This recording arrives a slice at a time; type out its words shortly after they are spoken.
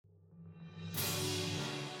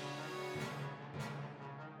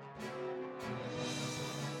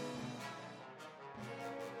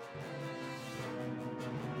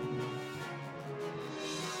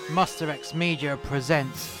Muster X Media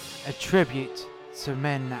presents a tribute to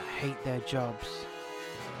men that hate their jobs.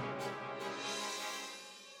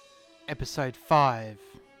 Episode 5.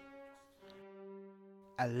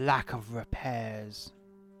 A lack of repairs.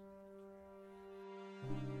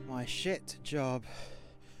 My shit job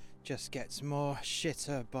just gets more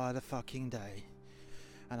shitter by the fucking day,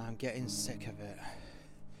 and I'm getting sick of it.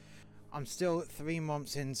 I'm still 3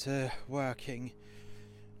 months into working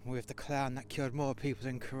with the clown that killed more people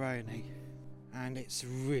than Corona, and it's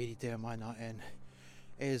really doing my nut in.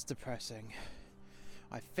 It is depressing.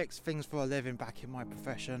 I fix things for a living back in my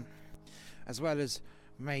profession, as well as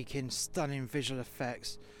making stunning visual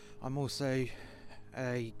effects. I'm also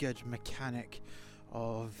a good mechanic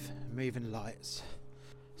of moving lights.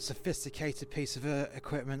 Sophisticated piece of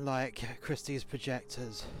equipment like Christie's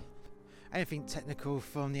projectors. Anything technical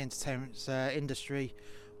from the entertainment industry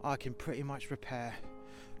I can pretty much repair.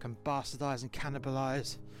 Can bastardise and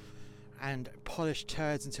cannibalise and polish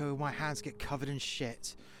turds until my hands get covered in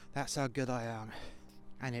shit. That's how good I am.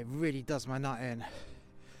 And it really does my nut in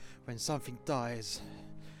when something dies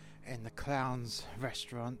in the clown's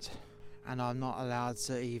restaurant and I'm not allowed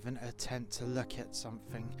to even attempt to look at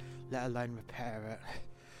something, let alone repair it.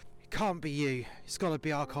 It can't be you, it's got to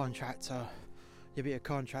be our contractor. You'll be a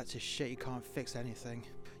contractor shit, you can't fix anything.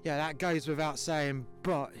 Yeah, that goes without saying,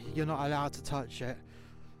 but you're not allowed to touch it.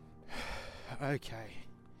 Okay.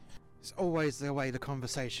 It's always the way the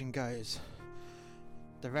conversation goes.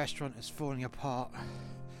 The restaurant is falling apart.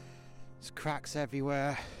 There's cracks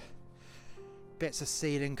everywhere. Bits of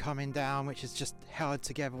ceiling coming down, which is just held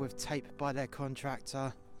together with tape by their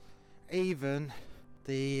contractor. Even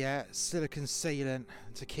the silicone sealant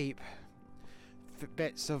to keep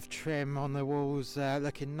bits of trim on the walls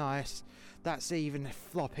looking nice, that's even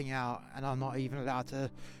flopping out, and I'm not even allowed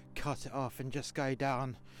to cut it off and just go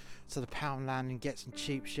down to the Poundland and get some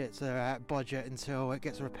cheap shit to budget until it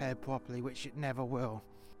gets repaired properly, which it never will.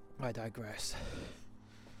 I digress.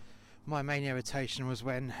 My main irritation was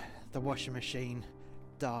when the washing machine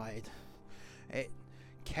died. It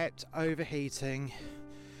kept overheating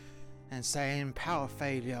and saying power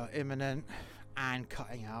failure imminent and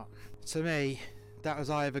cutting out. To me, that was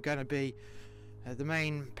either going to be the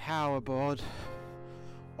main power board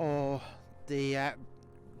or the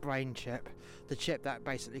brain chip, the chip that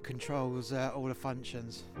basically controls all the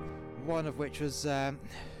functions, one of which was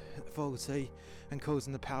faulty and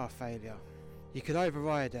causing the power failure. You could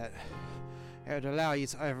override it. It would allow you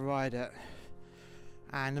to override it,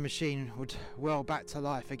 and the machine would whirl back to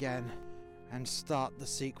life again and start the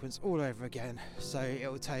sequence all over again. So it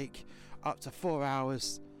would take up to 4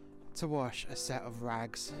 hours to wash a set of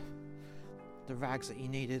rags. The rags that you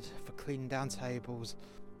needed for cleaning down tables,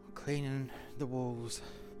 cleaning the walls,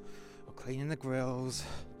 or cleaning the grills,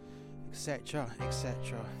 etc,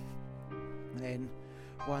 etc. And then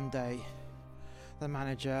one day the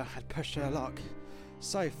manager had pushed her luck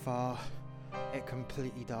so far it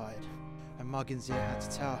completely died, and Muggins here had to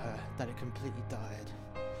tell her that it completely died.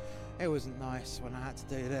 It wasn't nice when I had to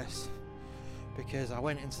do this, because I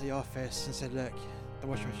went into the office and said, look, the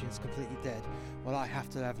washing machine's completely dead. Well, I have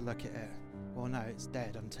to have a look at it. Well, no, it's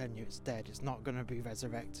dead. I'm telling you, it's dead. It's not going to be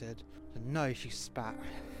resurrected. And no, she spat.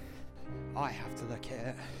 I have to look at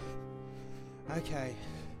it.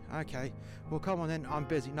 Okay. Well, come on then. I'm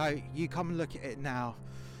busy. No, you come and look at it now,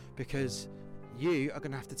 because you are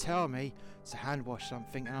going to have to tell me to hand wash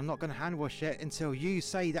something, and I'm not going to hand wash it until you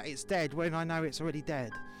say that it's dead when I know it's already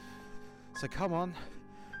dead. So come on.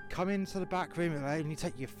 Come into the back room and only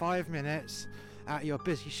take you 5 minutes out of your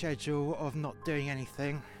busy schedule of not doing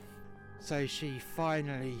anything. So she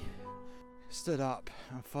finally stood up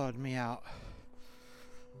and followed me out.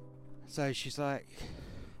 So she's like,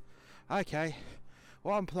 okay,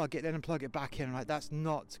 well, unplug it then and plug it back in. Like, that's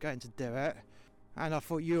not going to do it. And I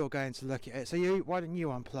thought you were going to look at it. So why don't you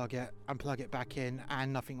unplug it and plug it back in,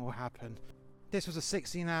 and nothing will happen. This was a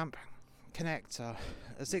 16 amp connector,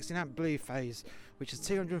 a 16 amp blue phase, which is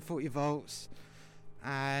 240 volts,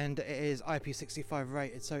 and it is IP65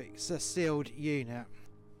 rated, so it's a sealed unit.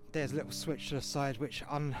 There's a little switch to the side which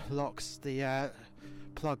unlocks the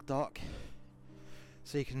plug dock,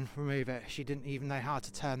 so you can remove it. She didn't even know how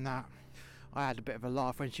to turn that. I had a bit of a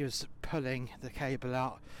laugh when she was pulling the cable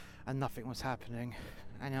out and nothing was happening,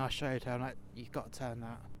 and I showed her, I'm like, you've got to turn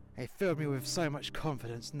that. It filled me with so much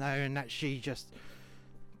confidence knowing that she just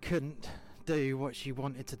couldn't do what she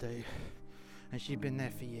wanted to do, and she'd been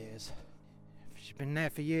there for years. She'd been there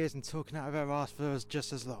for years and talking out of her ass for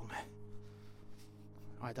just as long.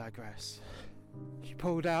 I digress. She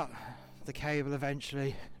pulled out the cable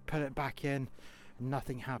eventually, put it back in, and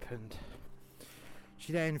nothing happened.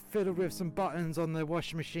 She then fiddled with some buttons on the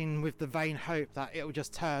washing machine with the vain hope that it will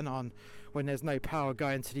just turn on when there's no power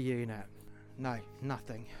going to the unit. No,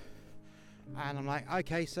 nothing. And I'm like,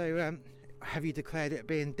 okay, so have you declared it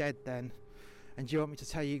being dead then? And do you want me to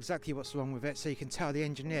tell you exactly what's wrong with it so you can tell the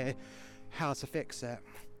engineer how to fix it?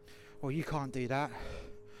 Well, you can't do that.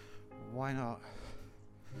 Why not?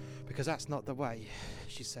 Because that's not the way,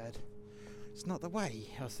 she said. It's not the way,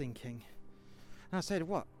 I was thinking. And I said,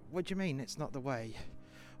 what do you mean it's not the way?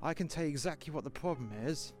 I can tell you exactly what the problem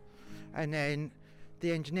is, and then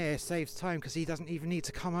the engineer saves time because he doesn't even need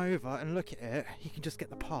to come over and look at it. He can just get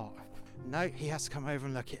the part. No, he has to come over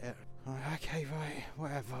and look at it. I'm like, okay, right,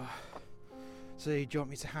 whatever. So do you want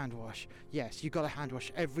me to hand wash? Yes, you've got to hand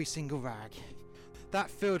wash every single rag. That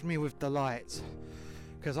filled me with delight,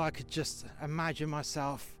 because I could just imagine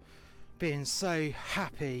myself being so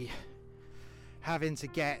happy having to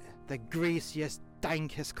get the greasiest,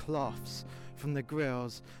 dankest cloths from the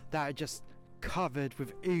grills that are just covered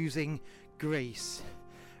with oozing grease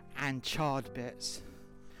and charred bits,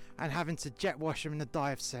 and having to jet wash them in the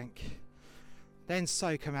dive sink, then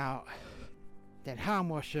soak them out, then hand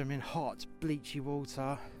wash them in hot bleachy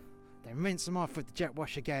water, then rinse them off with the jet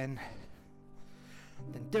wash again,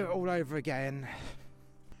 then do it all over again,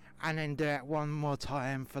 and then do it one more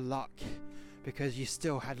time for luck, because you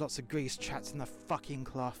still had lots of grease trapped in the fucking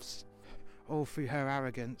cloths, all through her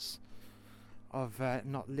arrogance of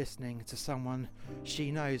not listening to someone she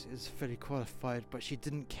knows is fully qualified, but she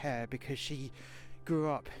didn't care because she grew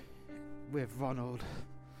up with Ronald.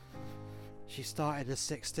 She started as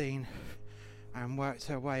 16 and worked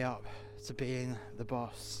her way up to being the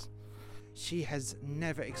boss. She has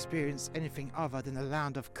never experienced anything other than a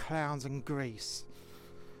land of clowns and grease.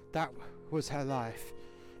 That was her life,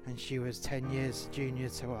 and she was 10 years junior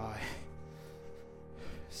to I.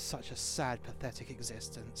 Such a sad, pathetic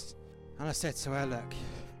existence. And I said to her, look,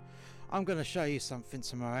 I'm going to show you something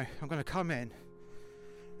tomorrow. I'm going to come in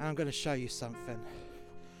and I'm going to show you something.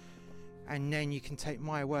 And then you can take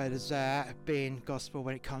my word as being gospel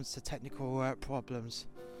when it comes to technical problems.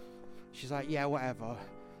 She's like, yeah, whatever.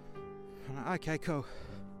 I'm like, okay, cool.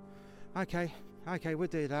 Okay, we'll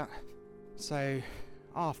do that. So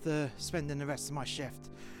after spending the rest of my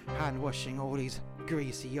shift hand washing all these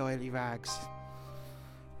greasy, oily rags,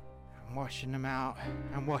 washing them out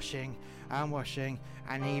and washing,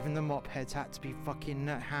 and even the mop heads had to be fucking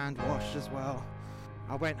hand washed as well,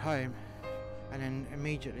 I went home and then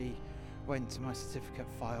immediately went to my certificate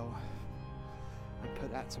file and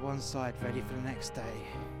put that to one side, ready for the next day.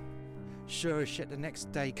 Sure as shit, the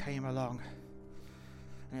next day came along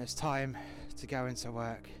and it was time to go into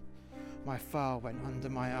work. My file went under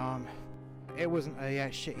my arm. It wasn't a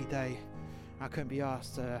shitty day. I couldn't be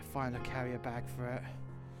asked to find a carrier bag for it,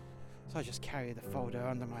 so I just carried the folder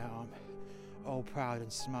under my arm, all proud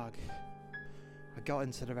and smug. I got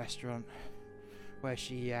into the restaurant where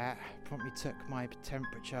she promptly took my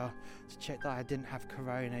temperature to check that I didn't have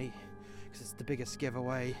corona, because it's the biggest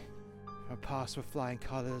giveaway. I passed with flying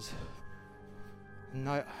colours.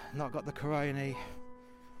 No, not got the corona.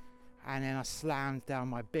 And then I slammed down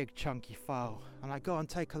my big chunky file. And I go and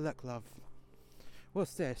take a look, love.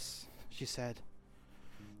 What's this? She said.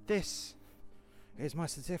 This is my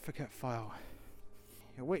certificate file,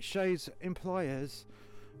 which shows employers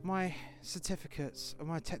my certificates of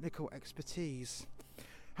my technical expertise.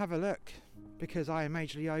 Have a look, because I am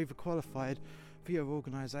majorly overqualified for your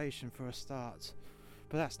organisation for a start.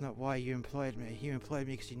 But that's not why you employed me. You employed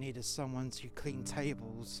me because you needed someone to clean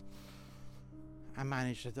tables and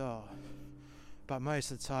manage the door. But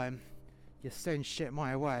most of the time, you send shit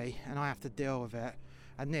my way and I have to deal with it.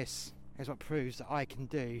 And this is what proves that I can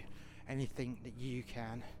do anything that you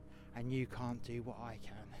can, and you can't do what I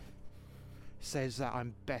can. It says that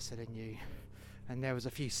I'm better than you. And there was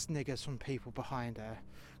a few sniggers from people behind her,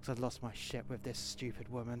 because I'd lost my shit with this stupid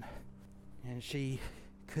woman. And she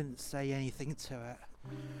couldn't say anything to it.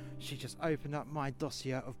 She just opened up my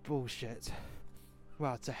dossier of bullshit.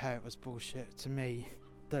 Well, to her it was bullshit. To me,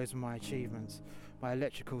 those were my achievements. My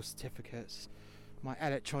electrical certificates, my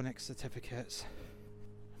electronic certificates,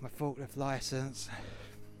 my forklift license,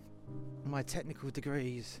 my technical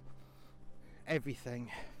degrees, everything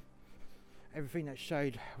that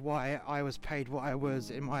showed why I was paid what I was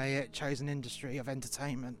in my chosen industry of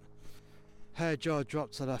entertainment. Her jaw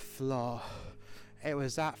dropped to the floor. It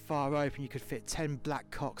was that far open you could fit 10 black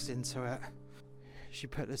cocks into it. She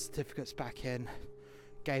put the certificates back in,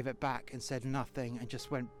 gave it back and said nothing, and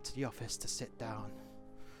just went to the office to sit down.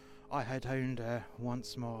 I had owned her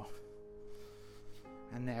once more,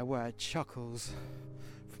 and there were chuckles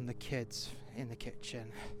from the kids in the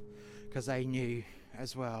kitchen, because they knew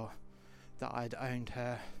as well that I'd owned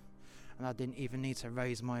her, and I didn't even need to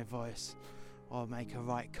raise my voice or make a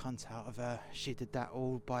right cunt out of her. She did that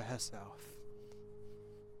all by herself.